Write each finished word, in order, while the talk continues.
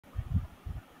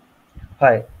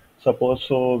Hi, suppose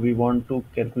we want to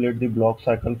calculate the block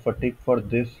cycle fatigue for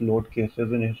this load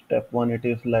cases. In step 1 it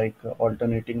is like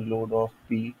alternating load of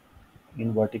P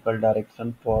in vertical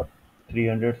direction for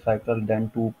 300 cycles, then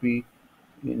 2P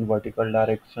in vertical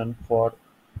direction for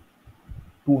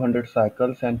 200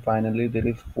 cycles, and finally there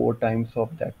is 4 times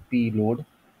of that P load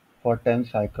for 10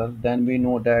 cycles. Then we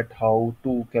know that how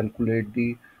to calculate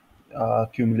the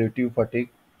cumulative fatigue.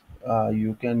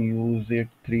 You can use it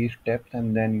 3 steps,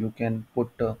 and then you can put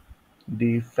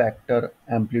the factor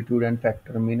amplitude and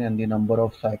factor mean and the number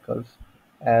of cycles,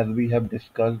 as we have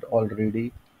discussed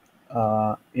already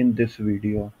in this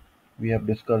video. We have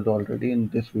discussed already in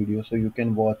this video, so you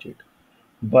can watch it.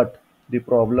 But the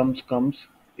problems comes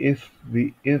if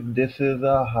this is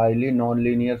a highly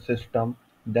nonlinear system,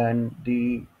 then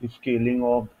the scaling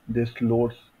of this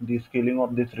results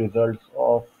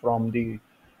of from the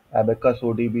Abacus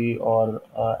ODB or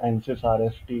ANSYS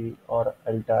RST or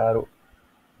Altair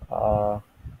uh,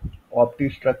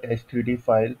 OptiStruct S3D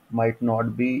file might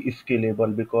not be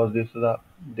scalable, because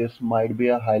this might be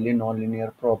a highly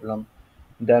nonlinear problem.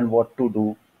 Then what to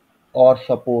do? Or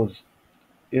suppose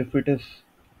if it is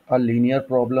a linear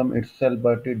problem itself,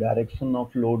 but the direction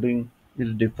of loading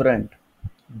is different,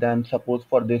 then suppose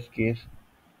for this case,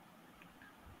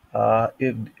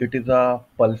 if it is a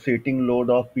pulsating load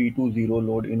of P to 0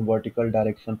 load in vertical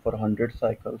direction for 100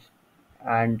 cycles,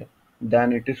 and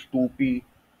then it is 2P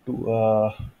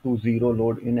to 0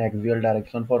 load in axial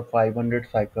direction for 500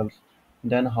 cycles,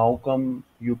 then how come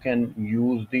you can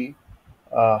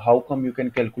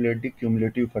calculate the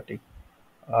cumulative fatigue?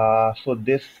 So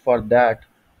this for that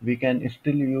we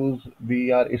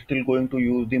are still going to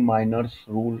use the minors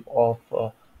rule of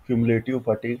cumulative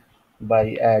fatigue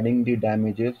by adding the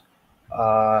damages.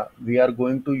 We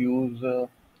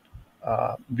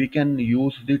can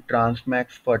use the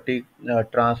transmax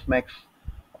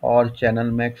or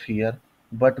channel max here,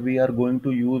 but we are going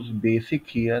to use basic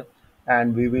here,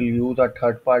 and we will use a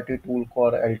third party tool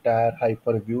called Altair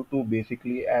HyperView to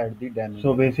basically add the damage.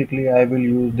 So basically I will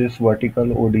use this vertical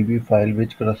ODB file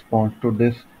which corresponds to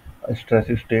this stress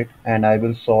state, and I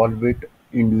will solve it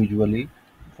individually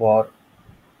for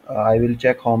I will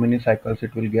check how many cycles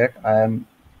it will get. I am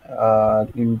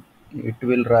in It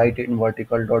will write in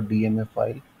vertical.dma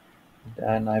file.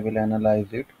 Then I will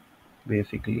analyze it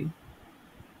basically.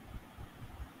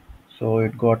 So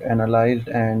it got analyzed,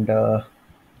 and the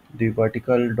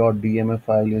vertical.dma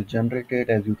file is generated,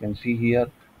 as you can see here.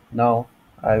 Now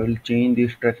I will change the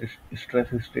stress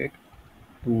state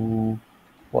to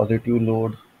positive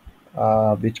load,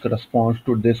 which corresponds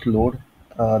to this load.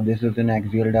 This is in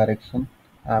axial direction.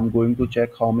 I'm going to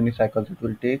check how many cycles it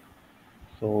will take.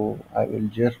 So I will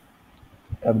just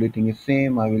everything is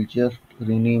same. I will just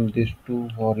rename this to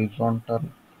horizontal,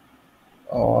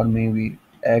 or maybe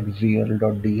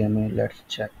axial.dma. Let's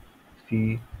check,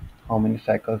 see how many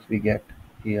cycles we get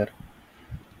here.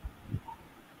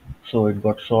 So it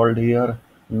got solved here.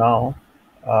 Now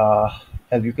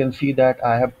as you can see that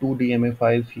I have two DMA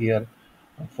files here.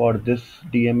 For this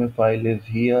DMA file is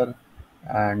here,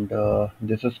 and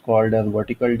this is called as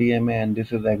vertical DMA, and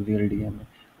this is axial DMA.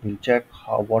 We'll check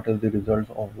what is the result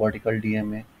of vertical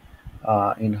DMA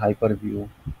in HyperView.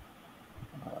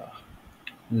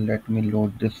 Let me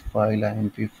load this file,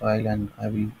 IMP file, and I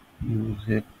will use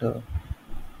it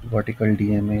vertical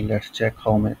DMA. Let's check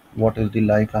what is the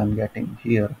life I'm getting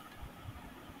here.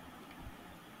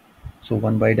 So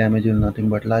 1 by damage is nothing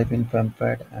but life in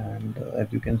FEMFAT, and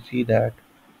as you can see that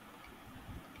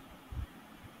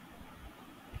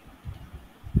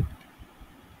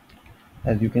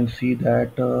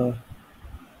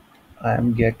I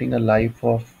am getting a life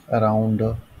of around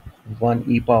 1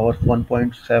 e power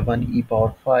 1.7 e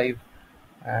power 5,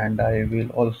 and I will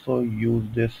also use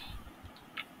this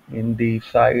in the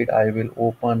side. I will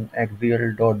open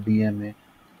axial.dma.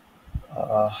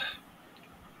 Uh,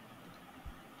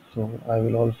 so I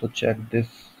will also check this.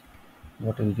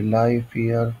 What is the life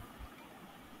here?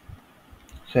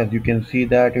 So as you can see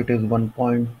that it is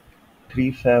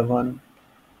 1.37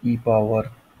 e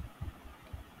power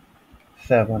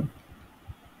 7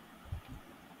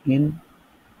 in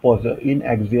in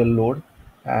axial load,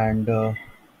 and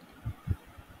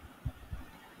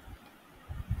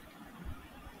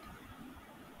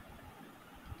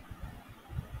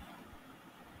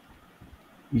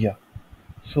yeah.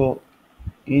 So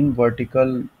in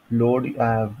vertical load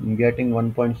I am getting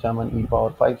 1.7 e power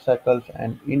 5 cycles,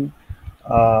 and in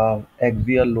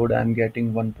axial load I am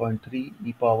getting 1.3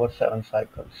 e power 7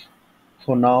 cycles.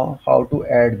 So now how to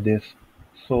add this?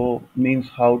 So means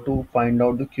how to find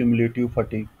out the cumulative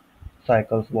fatigue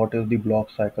cycles, what is the block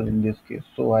cycle in this case.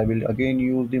 So I will again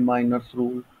use the minus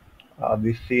rule.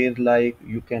 which says like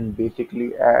you can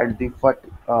basically add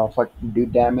the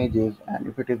damages, and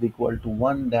if it is equal to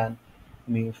 1 then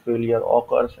means failure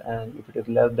occurs, and if it is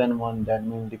less than 1 that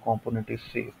means the component is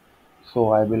safe.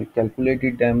 So I will calculate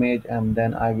the damage and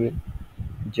then I will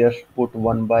just put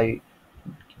 1 by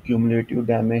cumulative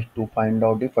damage to find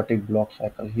out the fatigue block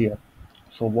cycle here.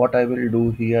 So what I will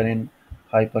do here in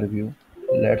HyperView,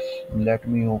 let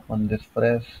me open this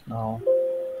fresh now.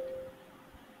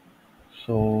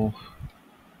 So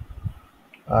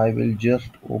I will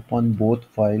just open both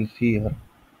files here.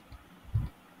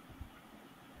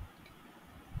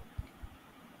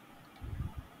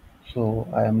 So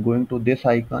I am going to this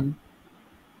icon.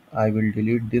 I will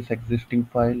delete this existing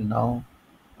file. Now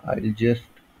I'll just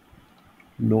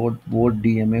load both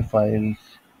DMA files,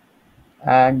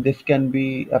 and this can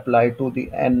be applied to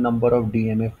the n number of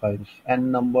DMA files.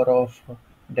 N number of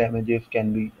damages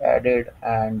can be added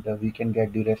and we can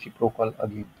get the reciprocal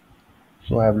again.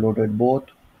 So I have loaded both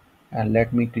and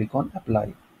let me click on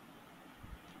apply.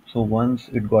 So once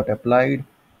it got applied,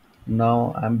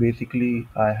 now I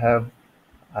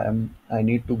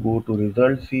need to go to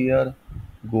results here,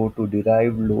 go to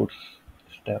derived loads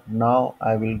step. Now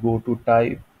I will go to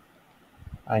type.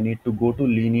 I need to go to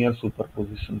linear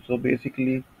superposition. So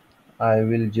basically I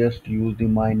will just use the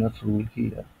minus rule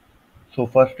here. So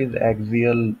first is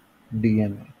axial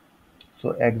DMA.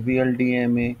 So axial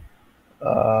DMA,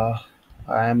 I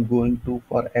am going to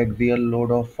for axial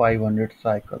load of 500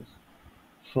 cycles.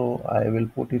 So I will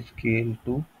put a scale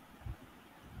to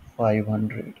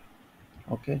 500.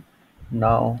 Okay.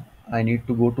 Now I need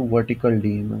to go to vertical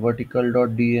DMA.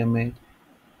 Vertical.dma.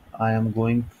 I am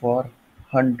going for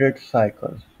 100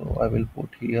 cycles. So I will put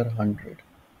here 100.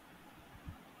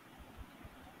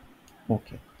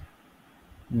 Okay.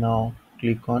 Now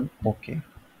click on OK.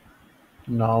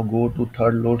 Now go to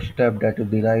third load step, that is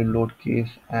derived load case,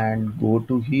 and go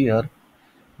to here.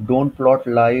 Don't plot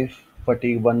live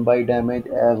fatigue 1 by damage,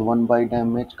 as 1 by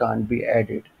damage can't be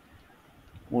added.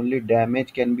 Only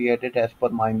damage can be added as per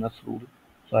minus rule.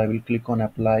 So I will click on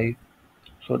apply.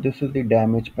 So this is the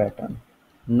damage pattern.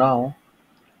 Now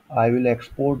I will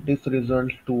export this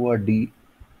result to a D.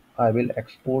 I will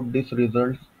export this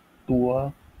result to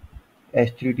a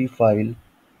H3D file.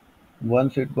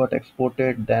 Once it got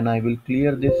exported, then I will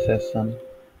clear this session,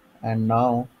 and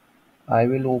now I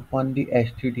will open the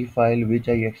HTTP file which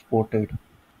I exported.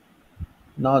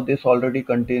 Now this already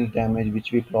contains damage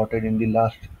which we plotted in the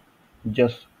last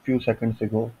just few seconds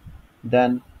ago.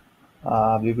 Then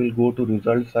we will go to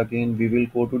results again. We will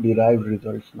go to derived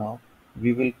results now.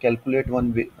 We will calculate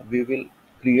we will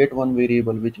create one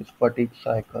variable which is fatigue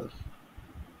cycles,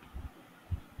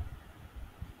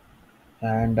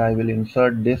 and I will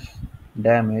insert this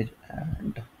damage,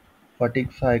 and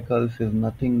fatigue cycles is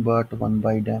nothing but 1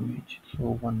 by damage.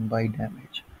 So 1 by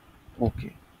damage.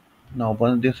 Okay. Now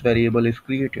once this variable is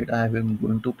created, I am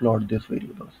going to plot this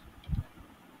variables.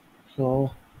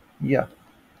 So yeah,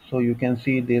 so you can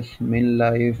see this min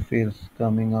life is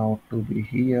coming out to be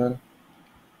here,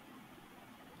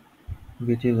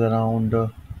 which is around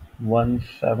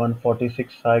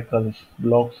 1746 cycles,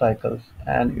 block cycles,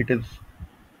 and it is,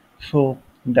 so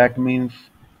that means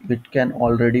it can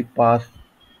already pass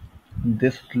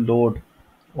this load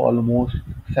almost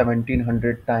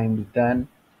 1700 times, then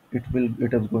it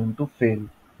is going to fail.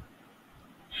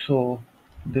 So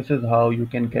this is how you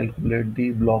can calculate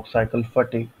the block cycle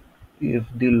fatigue. If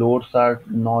the loads are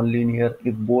nonlinear,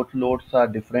 if both loads are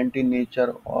different in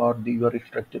nature, or your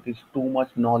structure is too much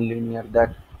nonlinear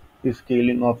that the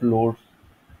scaling of loads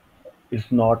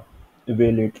is not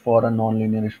valid for a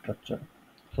nonlinear structure.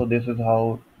 So this is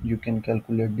how you can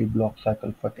calculate the block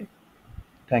cycle fatigue.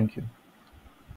 Thank you.